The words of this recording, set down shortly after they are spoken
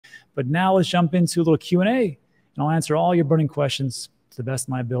But now let's jump into a little Q&A, and I'll answer all your burning questions to the best of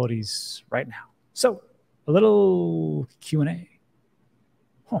my abilities right now. So a little Q&A.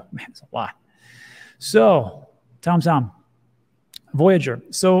 Oh, man, it's a lot. So, Tom, Voyager.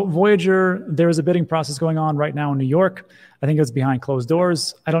 So Voyager, there's a bidding process going on right now in New York. I think it's behind closed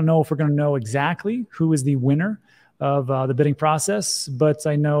doors. I don't know if we're going to know exactly who is the winner of the bidding process, but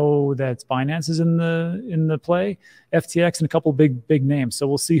I know that Binance is in the play, FTX, and a couple big names. So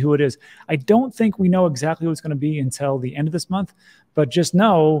we'll see who it is. I don't think we know exactly who it's going to be until the end of this month, but just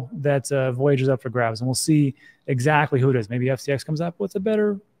know that Voyager's up for grabs, and we'll see exactly who it is. Maybe FTX comes up with a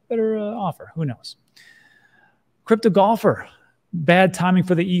better offer. Who knows? Crypto golfer. Bad timing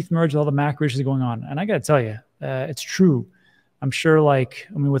for the ETH merge with all the macro issues going on. And I got to tell you, it's true. I'm sure,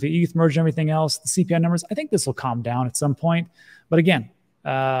 with the ETH merge and everything else, the CPI numbers, I think this will calm down at some point. But again,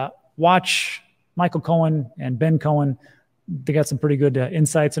 watch Michael Cohen and Ben Cohen. They got some pretty good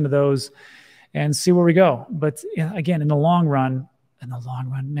insights into those, and see where we go. But again, in the long run,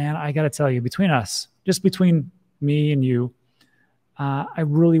 man, I got to tell you, between us, just between me and you, I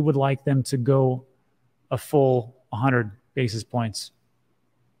really would like them to go a full 100 basis points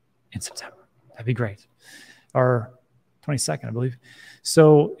in September. That'd be great. Or 22nd, I believe.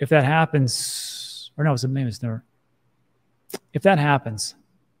 So if that happens, or no, maybe it's never. If that happens,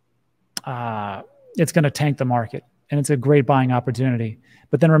 it's going to tank the market, and it's a great buying opportunity.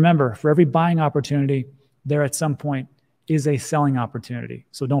 But then remember, for every buying opportunity, there at some point is a selling opportunity.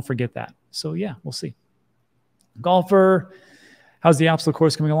 So don't forget that. So yeah, we'll see. Golfer, how's the obstacle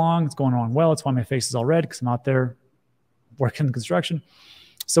course coming along? It's going along well. That's why my face is all red, because I'm out there working in construction.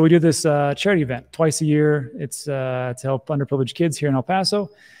 So we do this charity event twice a year. It's to help underprivileged kids here in El Paso.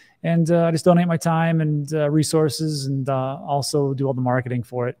 And I just donate my time and resources, and also do all the marketing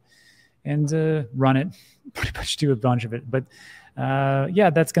for it, and run it, pretty much do a bunch of it. But yeah,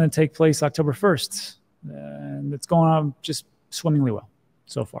 that's going to take place October 1st. And it's going on just swimmingly well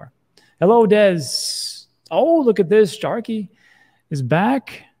so far. Hello, Des. Oh, look at this. Sharky is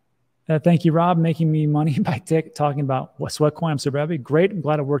back. Thank you, Rob, making me money by talking about what Sweatcoin. I'm super happy. Great. I'm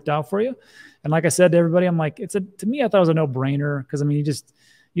glad it worked out for you. And like I said to everybody, I'm like, to me, I thought it was a no-brainer, because I mean, you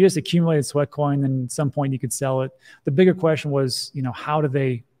just accumulated Sweatcoin, and at some point you could sell it. The bigger question was, how do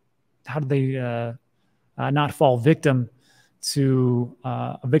they not fall victim to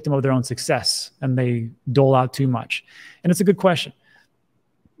a victim of their own success, and they dole out too much? And it's a good question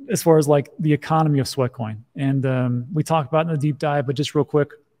as far as the economy of Sweatcoin. And we talked about it in the deep dive, but just real quick.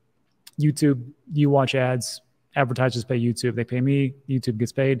 YouTube, you watch ads, advertisers pay YouTube, they pay me, YouTube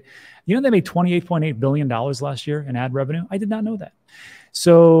gets paid. They made $28.8 billion last year in ad revenue. I did not know that.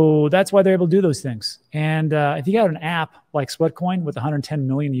 So that's why they're able to do those things. And if you got an app like Sweatcoin with 110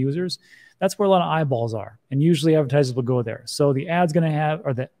 million users, that's where a lot of eyeballs are. And usually advertisers will go there. So the ad's going to have,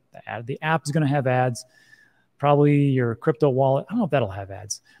 or the app is going to have ads. Probably your crypto wallet. I don't know if that'll have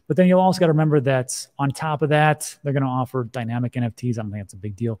ads. But then you'll also got to remember that on top of that, they're going to offer dynamic NFTs. I don't think it's a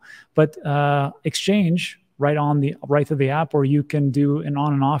big deal. But exchange right through the app, where you can do an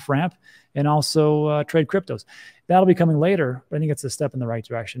on and off ramp, and also trade cryptos. That'll be coming later, but I think it's a step in the right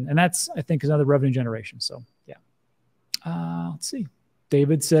direction. And that's, I think, is another revenue generation. So yeah. Let's see.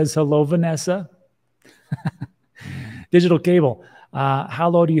 David says, hello, Vanessa. Digital cable. How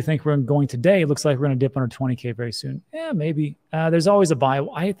low do you think we're going today? It looks like we're going to dip under 20K very soon. Yeah, maybe. There's always a buy.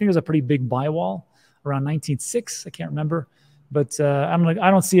 I think there's a pretty big buy wall around 19.6. I can't remember, but I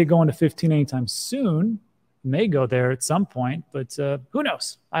don't see it going to 15 anytime soon. It may go there at some point, but who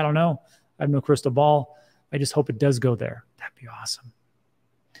knows? I don't know. I have no crystal ball. I just hope it does go there. That'd be awesome.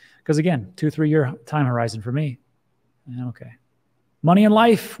 Because again, 2-3 year time horizon for me. Okay. Money in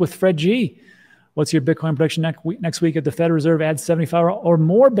Life with Fred G. What's your Bitcoin prediction next week if the Federal Reserve adds 75 or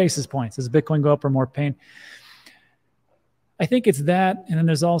more basis points? Does Bitcoin go up or more pain? I think it's that. And then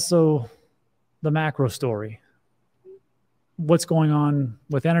there's also the macro story. What's going on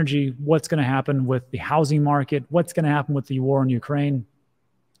with energy? What's going to happen with the housing market? What's going to happen with the war in Ukraine?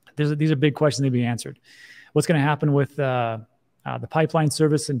 These are big questions to be answered. What's going to happen with the pipeline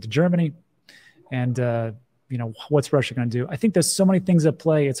service into Germany? And, what's Russia going to do? I think there's so many things at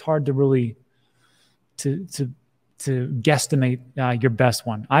play. It's hard to really to guesstimate your best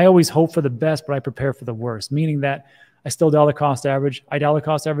one. I always hope for the best, but I prepare for the worst, meaning that I still dollar cost average. I dollar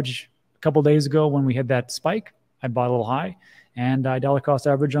cost average a couple of days ago when we had that spike. I bought a little high, and I dollar cost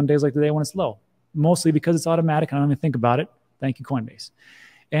average on days like today when it's low, mostly because it's automatic. I don't even think about it. Thank you, Coinbase.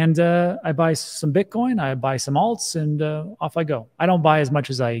 And I buy some Bitcoin, I buy some alts, and off I go. I don't buy as much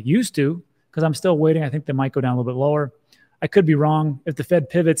as I used to because I'm still waiting. I think they might go down a little bit lower. I could be wrong. If the Fed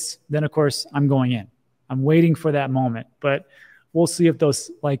pivots, then of course I'm going in. I'm waiting for that moment. But We'll see if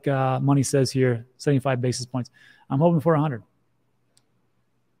those, like Money says here, 75 basis points. I'm hoping for 100.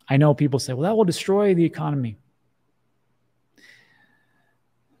 I know people say, well, that will destroy the economy.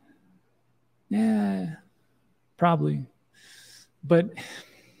 Yeah, probably. But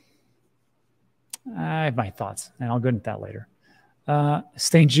I have my thoughts, and I'll go into that later.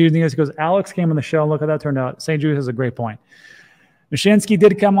 St. Jude goes, Alex came on the show. Look how that turned out. St. Jude has a great point. Mashinsky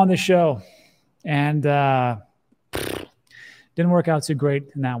did come on the show, and didn't work out too great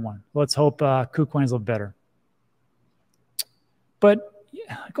in that one. Let's hope KuCoin's a little better. But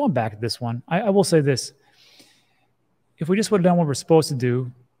yeah, going back to this one, I will say this. If we just would have done what we're supposed to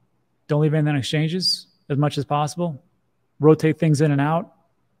do, don't leave anything on exchanges as much as possible, rotate things in and out,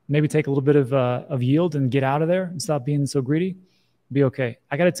 maybe take a little bit of yield and get out of there and stop being so greedy, be okay.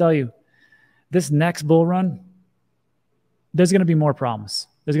 I got to tell you, this next bull run, there's going to be more problems.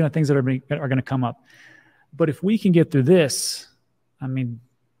 There's going to be things that are going to come up. But if we can get through this, I mean,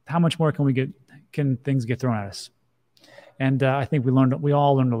 how much more can things get thrown at us? And I think we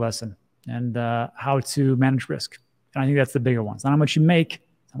all learned a lesson, and how to manage risk. And I think that's the bigger one. It's not how much you make,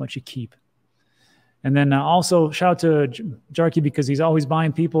 it's how much you keep. And then also shout out to Jarky, because he's always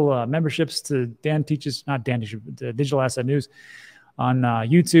buying people memberships to Digital Asset News on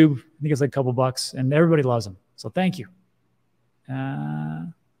YouTube. I think it's like a couple bucks, and everybody loves him. So thank you.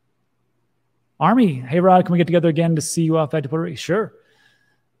 Army, hey Rod, can we get together again to see you off at Puerto Rico? Sure.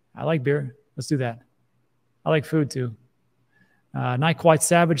 I like beer. Let's do that. I like food too. Not Quite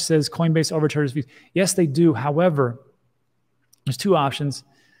Savage says Coinbase overcharges fees. Yes, they do. However, there's two options.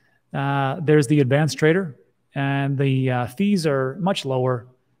 There's the advanced trader, and the fees are much lower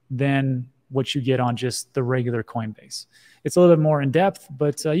than what you get on just the regular Coinbase. It's a little bit more in depth,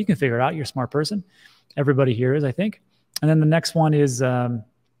 but you can figure it out. You're a smart person. Everybody here is, I think. And then the next one is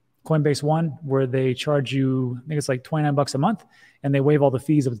Coinbase One, where they charge you, I think it's like $29 a month, and they waive all the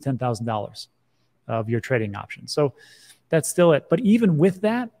fees up to $10,000 of your trading option. So that's still it. But even with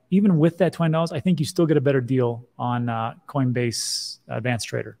that $20, I think you still get a better deal on Coinbase Advanced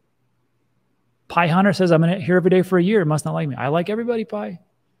Trader. Pi Hunter says, I'm here every day for a year. Must not like me. I like everybody, Pi.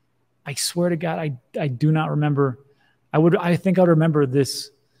 I swear to God, I do not remember. I think I would remember this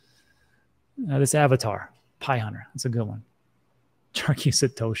this avatar. Pi Hunter. That's a good one. Jarky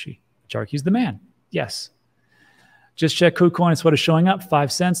Satoshi. Jarky's the man. Yes. Just check KuCoin. It's what is showing up.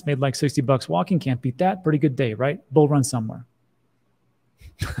 5 cents. Made like $60 walking. Can't beat that. Pretty good day, right? Bull run somewhere.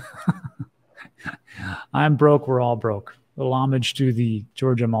 I'm broke. We're all broke. A little homage to the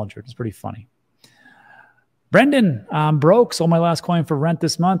Georgia Mulger. It's pretty funny. Brendan, I'm broke. Sold my last coin for rent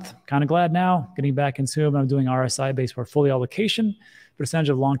this month. Kind of glad now. Getting back into it. I'm doing RSI-based portfolio allocation, percentage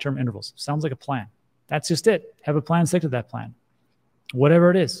of long-term intervals. Sounds like a plan. That's just it. Have a plan. Stick to that plan.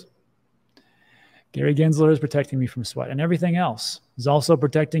 Whatever it is. Gary Gensler is protecting me from sweat, and everything else is also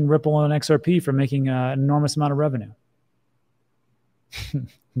protecting Ripple and XRP from making an enormous amount of revenue.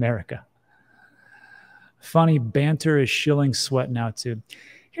 America. Funny, banter is shilling sweat now too.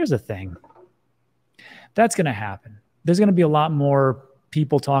 Here's the thing. That's going to happen. There's going to be a lot more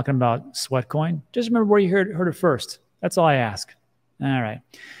people talking about Sweatcoin. Just remember where you heard it first. That's all I ask. All right.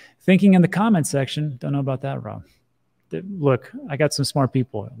 Thinking in the comment section. Don't know about that, Rob. Look, I got some smart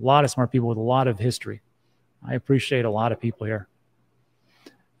people, a lot of smart people with a lot of history. I appreciate a lot of people here.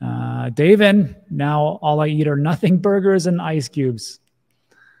 David, now all I eat are nothing burgers and ice cubes.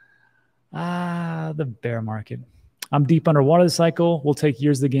 The bear market. I'm deep underwater this cycle. Will take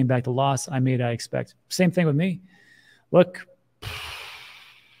years to gain back the loss I expect. Same thing with me. Look,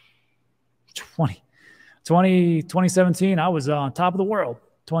 2017, I was on top of the world.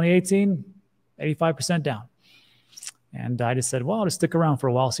 2018, 85% down. And I just said, well, I'll just stick around for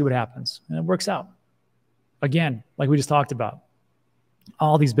a while, see what happens. And it works out. Again, like we just talked about,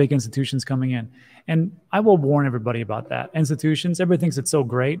 all these big institutions coming in. And I will warn everybody about that. Institutions, everybody thinks it's so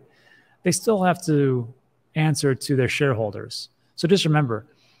great. They still have to answer to their shareholders. So just remember,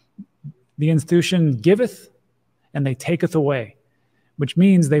 the institution giveth and they taketh away, which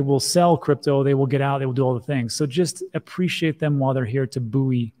means they will sell crypto, they will get out, they will do all the things. So just appreciate them while they're here to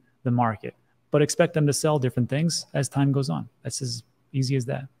buoy the market. But expect them to sell different things as time goes on. That's as easy as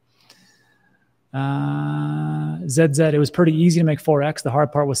that. ZZ, it was pretty easy to make 4X. The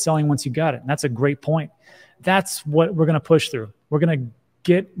hard part was selling once you got it. And that's a great point. That's what we're going to push through. We're going to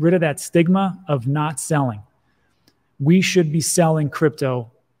get rid of that stigma of not selling. We should be selling crypto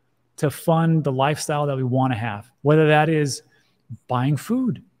to fund the lifestyle that we want to have, whether that is buying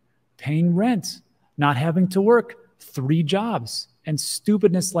food, paying rent, not having to work 3 jobs, and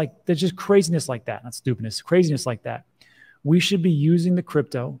stupidness like there's just craziness like that. Not stupidness, craziness like that. We should be using the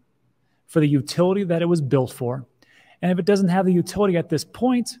crypto for the utility that it was built for And if it doesn't have the utility at this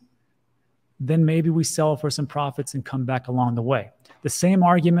point, then maybe we sell for some profits and come back along the way. The same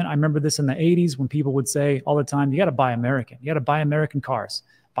argument, I remember this in the 80s when people would say all the time, you got to buy American. You got to buy American cars.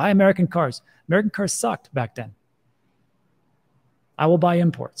 Buy American cars. American cars sucked back then. I will buy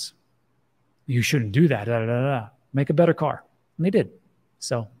imports. You shouldn't do that. Da, da, da, da. Make a better car. And they did.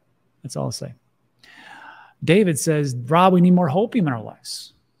 So that's all I'll say. David says, Rob, we need more hopium in our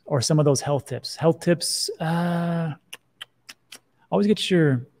lives. Or some of those health tips. Health tips, always get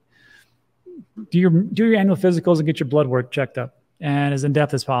your, do your annual physicals and get your blood work checked up. And as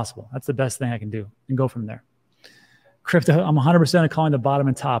in-depth as possible. That's the best thing I can do. And go from there. Crypto, I'm 100% calling the bottom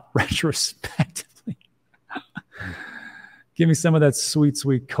and top retrospectively. Give me some of that sweet,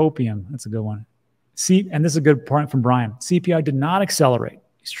 sweet copium. That's a good one. And this is a good point from Brian. CPI did not accelerate.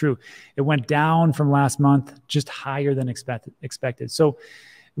 It's true. It went down from last month, just higher than expected. So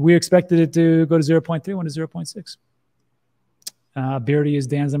we expected it to go to 0.3, went to 0.6. Beardy is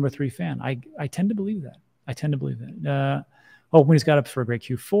Dan's number 3 fan. I tend to believe that. I tend to believe that. We just got up for a great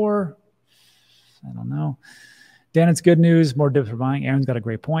Q4. I don't know. Dan, it's good news. More dips for buying. Aaron's got a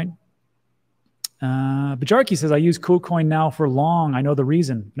great point. Bajarki says, I use KuCoin now for long. I know the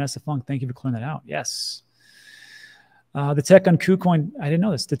reason. Vanessa Funk, thank you for clearing that out. Yes. The tech on KuCoin, I didn't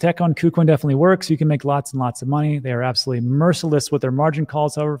know this. The tech on KuCoin definitely works. You can make lots and lots of money. They are absolutely merciless with their margin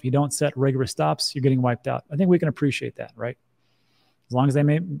calls. However, if you don't set rigorous stops, you're getting wiped out. I think we can appreciate that, right? As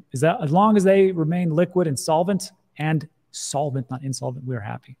long as they remain liquid and solvent, not insolvent, we're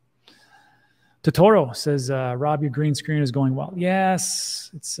happy. Totoro says, Rob, your green screen is going well.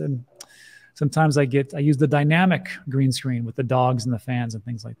 Yes, it's sometimes I use the dynamic green screen with the dogs and the fans and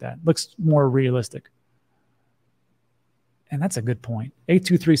things like that. Looks more realistic. And that's a good point.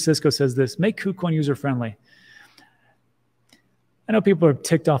 823 Cisco says this, make KuCoin user-friendly. I know people are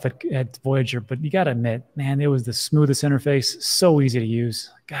ticked off at Voyager, but you got to admit, man, it was the smoothest interface. So easy to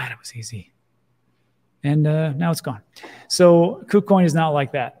use. God, it was easy. And now it's gone. So KuCoin is not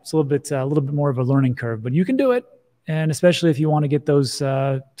like that. It's a little bit more of a learning curve, but you can do it. And especially if you want to get those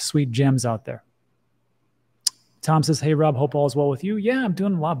sweet gems out there. Tom says, hey, Rob, hope all is well with you. Yeah, I'm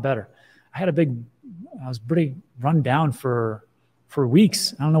doing a lot better. I was pretty run down for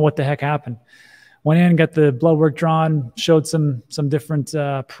weeks. I don't know what the heck happened. Went in, got the blood work drawn, showed some different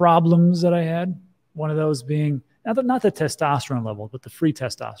problems that I had. One of those being, not the testosterone level, but the free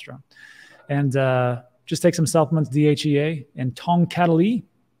testosterone. And just take some supplements, DHEA and Tongkatali,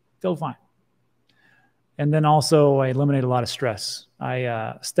 feel fine. And then also I eliminated a lot of stress.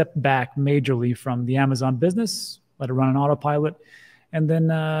 I stepped back majorly from the Amazon business, let it run on autopilot, and then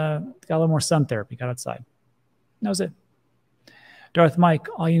got a little more sun therapy, got outside. And that was it. Darth Mike,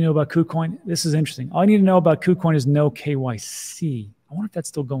 all you know about KuCoin, this is interesting. All you need to know about KuCoin is no KYC. I wonder if that's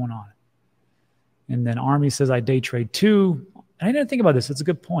still going on. And then Army says, I day trade too. And I didn't think about this. It's a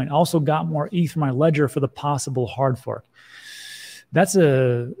good point. I also got more ETH for my ledger for the possible hard fork. That's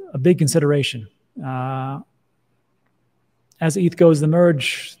a big consideration. As ETH goes the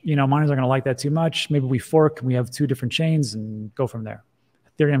merge, miners aren't going to like that too much. Maybe we fork and we have 2 different chains and go from there.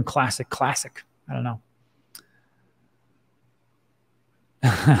 Ethereum classic. I don't know.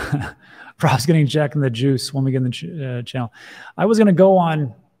 Rob's getting Jack in the juice when we get in the channel. I was going to go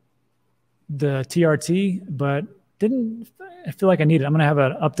on the TRT, but I feel like I need it. I'm going to have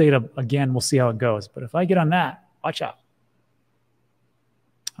an update again. We'll see how it goes. But if I get on that, watch out.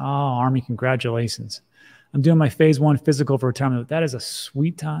 Oh, Army, congratulations. I'm doing my phase 1 physical for retirement. That is a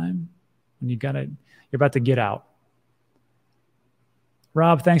sweet time when you're about to get out.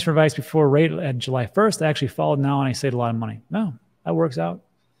 Rob, thanks for advice before rate at July 1st. I actually followed now and I saved a lot of money. No, that works out.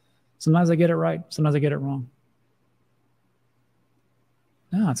 Sometimes I get it right. Sometimes I get it wrong.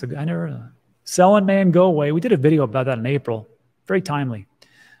 No, I never heard of that. Sell in May and go away. We did a video about that in April. Very timely.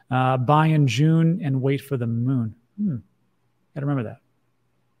 Buy in June and wait for the moon. Got to remember that.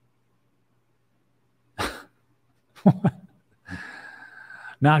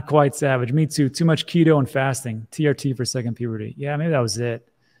 Not quite savage. Me too. Too much keto and fasting. TRT for second puberty. Yeah, maybe that was it.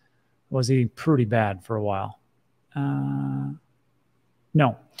 I was eating pretty bad for a while.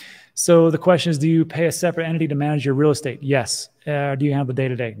 No. So the question is, do you pay a separate entity to manage your real estate? Yes. Do you have the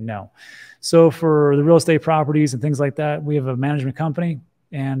day-to-day? No. So for the real estate properties and things like that, we have a management company,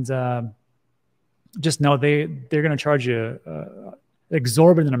 and just know they're going to charge you an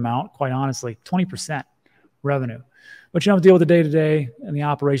exorbitant amount, quite honestly, 20% revenue. But you don't have to deal with the day-to-day and the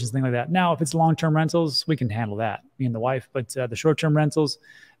operations, things like that. Now, if it's long-term rentals, we can handle that, me and the wife. But the short-term rentals,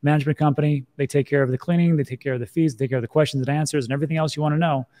 management company, they take care of the cleaning, they take care of the fees, they take care of the questions and answers, and everything else you want to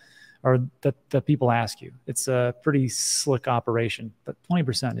know, or that people ask you. It's a pretty slick operation, but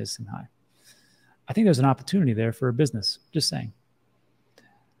 20% is high. I think there's an opportunity there for a business. Just saying.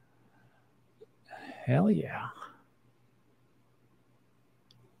 Hell yeah.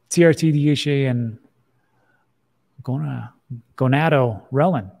 TRT, DHA, and gonado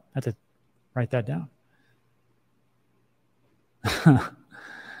relin. I have to write that down.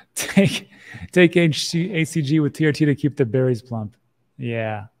 Take HCG with TRT to keep the berries plump.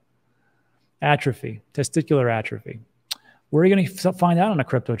 Yeah. Atrophy, testicular atrophy. Where are you going to find out on a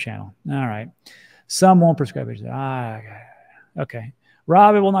crypto channel? All right. Some won't prescribe it. Okay.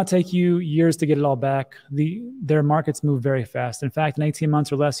 Rob, it will not take you years to get it all back. Their markets move very fast. In fact, in 18 months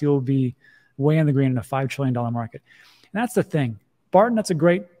or less, you'll be way in the green in a $5 trillion market. And that's the thing. Barton, that's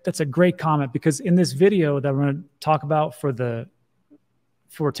a great comment, because in this video that we're going to talk about for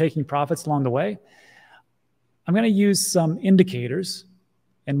taking profits along the way, I'm going to use some indicators.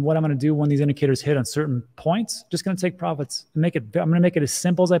 And what I'm going to do when these indicators hit on certain points, just going to take profits and I'm going to make it as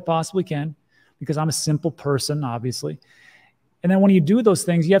simple as I possibly can, because I'm a simple person, obviously. And then when you do those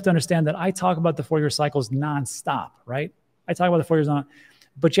things, you have to understand that I talk about the 4-year cycles nonstop, right? I talk about the 4 years on,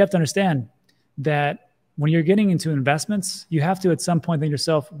 but you have to understand that when you're getting into investments, you have to at some point think to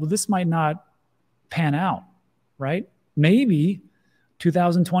yourself, well, this might not pan out, right? Maybe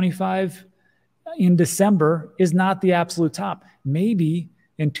 2025 in December is not the absolute top. Maybe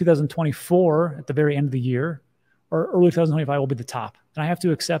in 2024 at the very end of the year or early 2025 will be the top. And I have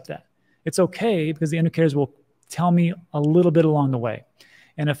to accept that. It's okay, because the indicators will tell me a little bit along the way.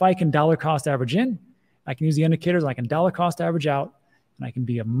 And if I can dollar cost average in, I can use the indicators, I can dollar cost average out, and I can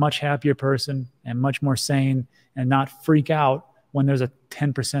be a much happier person and much more sane and not freak out when there's a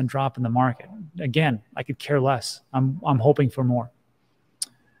 10% drop in the market. Again, I could care less. I'm hoping for more.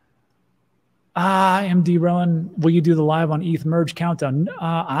 MD Rowan, will you do the live on ETH merge countdown?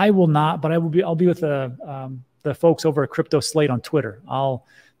 I will not, but I'll be with the folks over at Crypto Slate on Twitter. I'll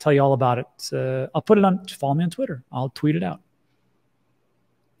tell you all about it. I'll put it on, follow me on Twitter. I'll tweet it out.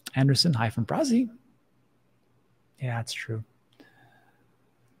 Anderson-Brazi. Yeah, that's true.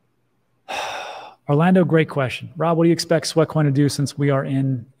 Orlando, great question. Rob, what do you expect Sweatcoin to do since we are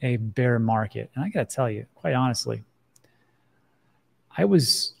in a bear market? And I got to tell you, quite honestly,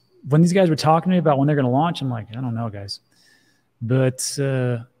 when these guys were talking to me about when they're going to launch, I'm like, I don't know, guys. But,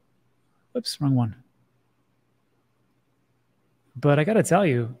 oops, wrong one. But I got to tell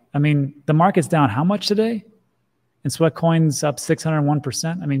you, I mean, the market's down how much today? And Sweatcoin's up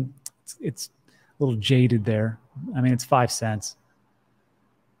 601%. I mean, it's a little jaded there. I mean, it's 5 cents.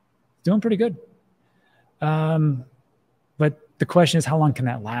 Doing pretty good. But the question is, how long can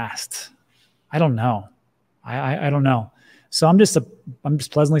that last? I don't know. I don't know. So I'm just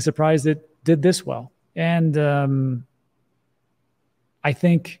pleasantly surprised it did this well. And I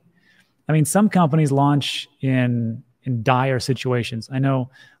think, I mean, some companies launch in dire situations. I know,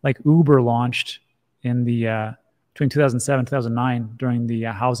 like Uber launched in the between 2007 and 2009 during the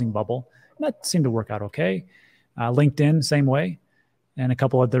housing bubble. And that seemed to work out okay. LinkedIn, same way, and a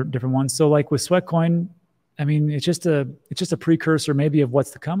couple other different ones. So like with Sweatcoin, I mean, it's just a precursor maybe of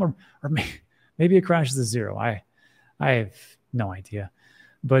what's to come, or maybe it crashes to zero. I have no idea.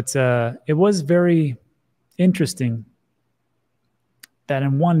 But it was very interesting that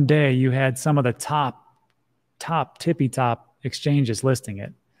in one day you had some of the tippy top exchanges listing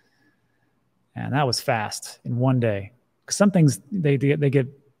it. And that was fast in one day. Because some things they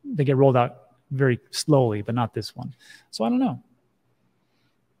get rolled out very slowly, but not this one. So I don't know.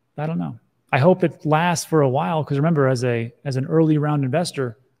 I hope it lasts for a while, because remember, as an early round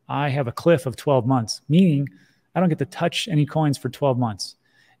investor, I have a cliff of 12 months, meaning I don't get to touch any coins for 12 months.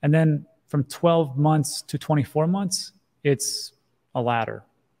 And then from 12 months to 24 months, it's a ladder.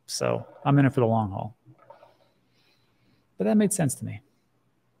 So I'm in it for the long haul. But that made sense to me.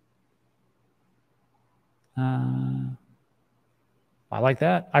 I like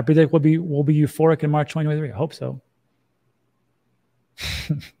that. I predict we'll be euphoric in March 2023. I hope so.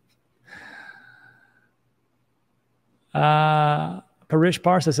 Parish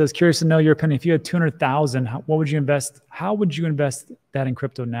Parsa says, curious to know your opinion. If you had 200,000, what would you invest? How would you invest that in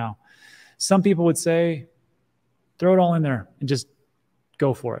crypto now? Some people would say, throw it all in there and just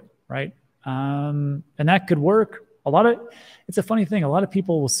go for it, right? And that could work. It's a funny thing. A lot of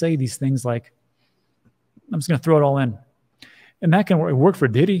people will say these things like, I'm just going to throw it all in. And that can work. It worked for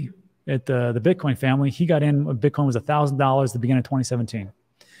Diddy at the Bitcoin family. He got in when Bitcoin was $1,000 at the beginning of 2017.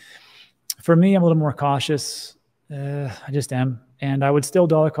 For me, I'm a little more cautious. I just am. And I would still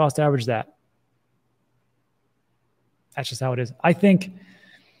dollar cost average that. That's just how it is. I think,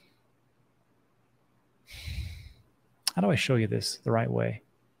 how do I show you this the right way?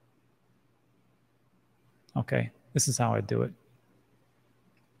 Okay, this is how I do it.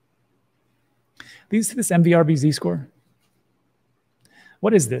 This MVRBZ score.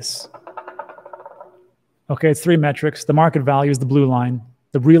 What is this? Okay, it's 3 metrics. The market value is the blue line.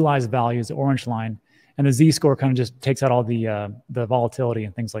 The realized value is the orange line. And the Z-score kind of just takes out all the volatility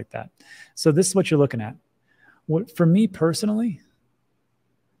and things like that. So this is what you're looking at. For me personally,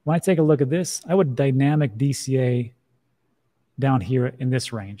 when I take a look at this, I would dynamic DCA down here in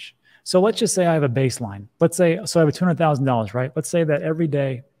this range. So let's just say I have a baseline. Let's say, so I have a $200,000, right? Let's say that every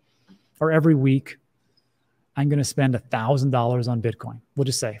day or every week, I'm going to spend $1,000 on Bitcoin. We'll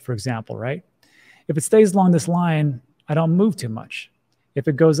just say, for example, right? If it stays along this line, I don't move too much. If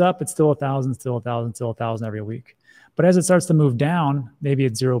it goes up, it's still 1,000, still 1,000, still 1,000 every week. But as it starts to move down, maybe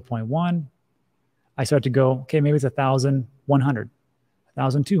it's 0.1, I start to go, okay, maybe it's 1,100,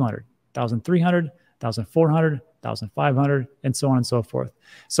 1,200, 1,300, 1,400, 1,500, and so on and so forth.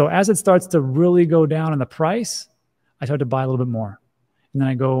 So as it starts to really go down in the price, I start to buy a little bit more. And then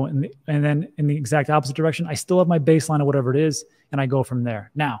I go, and then in the exact opposite direction, I still have my baseline of whatever it is, and I go from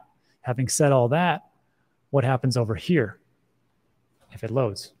there. Now, having said all that, what happens over here if it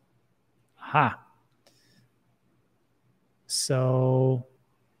loads? Aha. So,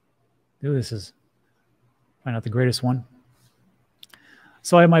 ooh, this is probably not the greatest one.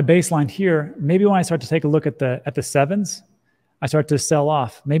 So I have my baseline here. Maybe when I start to take a look at the sevens, I start to sell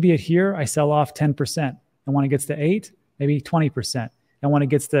off. Maybe at here, I sell off 10%. And when it gets to 8, maybe 20%. And when it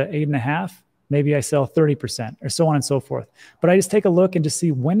gets to 8.5, maybe I sell 30%, or so on and so forth. But I just take a look and just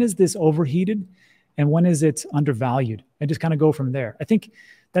see, when is this overheated and when is it undervalued? I just kind of go from there. I think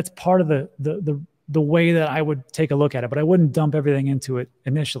that's part of the way that I would take a look at it, but I wouldn't dump everything into it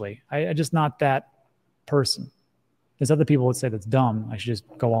initially. I'm just not that person. There's other people would say that's dumb. I should just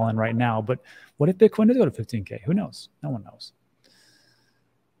go all in right now. But what if Bitcoin does go to 15K? Who knows? No one knows.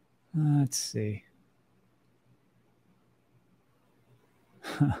 Let's see.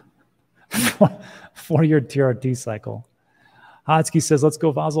 4-year TRT cycle. Hotsky says, let's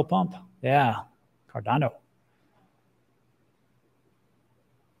go Basel pump. Yeah, Cardano.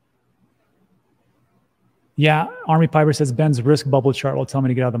 Yeah, Army Piper says, Ben's risk bubble chart will tell me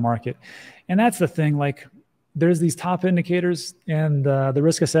to get out of the market. And that's the thing, like, there's these top indicators, and the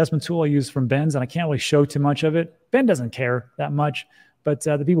risk assessment tool I use from Ben's, and I can't really show too much of it. Ben doesn't care that much, but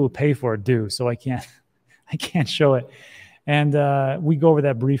the people who pay for it do, so I can't show it. And we go over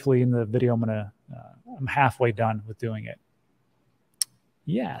that briefly in the video. I'm halfway done with doing it.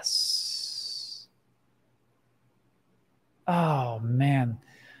 Yes. Oh, man.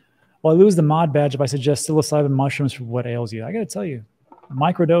 Well, I lose the mod badge if I suggest psilocybin mushrooms for what ails you. I got to tell you,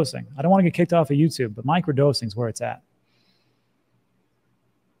 microdosing. I don't want to get kicked off of YouTube, but microdosing is where it's at.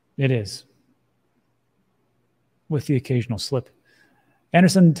 It is. With the occasional slip.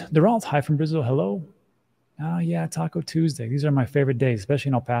 Anderson Duralt, hi from Brazil. Hello. Oh, yeah, Taco Tuesday. These are my favorite days, especially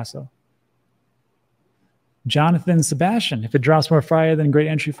in El Paso. Jonathan Sebastian, if it drops more Friday, then great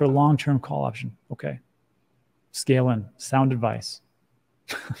entry for a long-term call option. Okay. Scale in. Sound advice.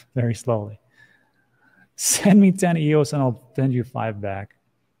 Very slowly. Send me 10 EOS and I'll send you 5 back.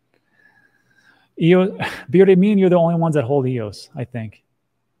 EOS, Bearded, me and you are the only ones that hold EOS, I think.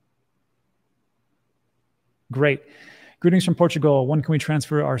 Great. Greetings from Portugal. When can we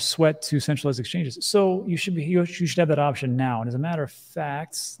transfer our sweat to centralized exchanges? So you should have that option now. And as a matter of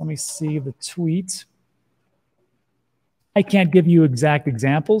fact, let me see the tweet. I can't give you exact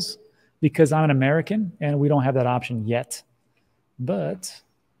examples because I'm an American and we don't have that option yet. But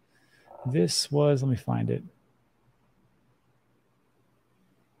this was, let me find it.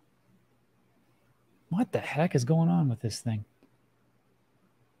 What the heck is going on with this thing?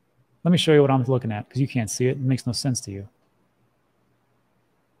 Let me show you what I'm looking at because you can't see it. It makes no sense to you.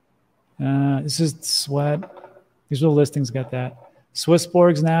 This is Sweat. These little listings got that.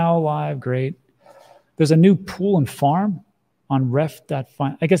 Swissborg's now live. Great. There's a new pool and farm on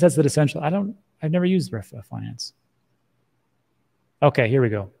ref.finance. I guess that's the essential. I've never used ref.finance. Okay, here we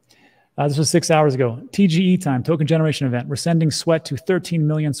go. This was 6 hours ago. TGE time, token generation event. We're sending sweat to 13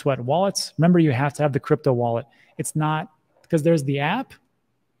 million sweat wallets. Remember, you have to have the crypto wallet. It's not, because there's the app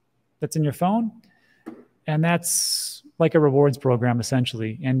that's in your phone, and that's like a rewards program,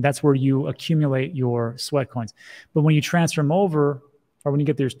 essentially. And that's where you accumulate your sweat coins. But when you transfer them over, or when you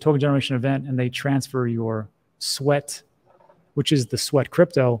get their token generation event and they transfer your sweat, which is the sweat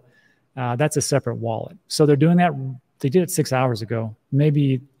crypto, that's a separate wallet. So they're doing that. They did it 6 hours ago.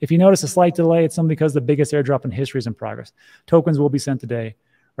 Maybe if you notice a slight delay, it's simply because the biggest airdrop in history is in progress. Tokens will be sent today.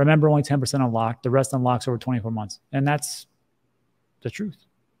 Remember, only 10% unlocked. The rest unlocks over 24 months. And that's the truth.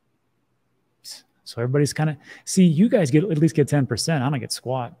 So everybody's kind of, see, you guys at least get 10%. I don't get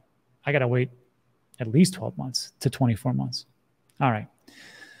squat. I got to wait at least 12 months to 24 months. All right.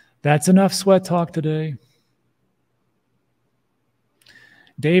 That's enough sweat talk today.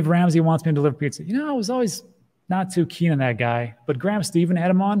 Dave Ramsey wants me to deliver pizza. You know, I was always not too keen on that guy, but Graham Stephen had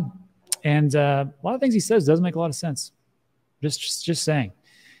him on, and a lot of things he says doesn't make a lot of sense. Just saying.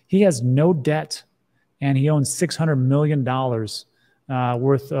 He has no debt, and he owns $600 million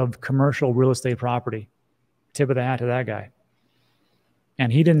worth of commercial real estate property. Tip of the hat to that guy.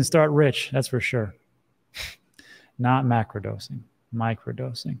 And he didn't start rich, that's for sure. Not macrodosing,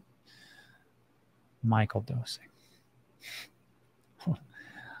 microdosing, Michael dosing.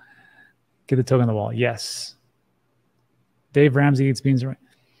 Get the token on the wall. Yes. Dave Ramsey eats beans and rice.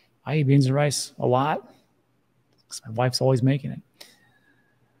 I eat beans and rice a lot because my wife's always making it.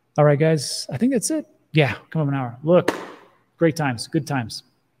 All right, guys. I think that's it. Yeah, come up an hour. Look, great times, good times.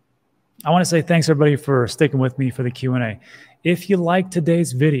 I want to say thanks, everybody, for sticking with me for the Q&A. If you liked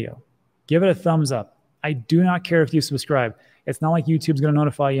today's video, give it a thumbs up. I do not care if you subscribe. It's not like YouTube's going to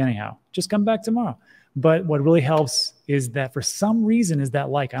notify you anyhow. Just come back tomorrow. But what really helps is that for some reason is that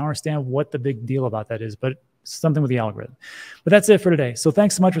like. I don't understand what the big deal about that is, but something with the algorithm. But that's it for today. So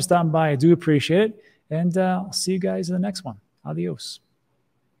thanks so much for stopping by. I do appreciate it. And I'll see you guys in the next one. Adios.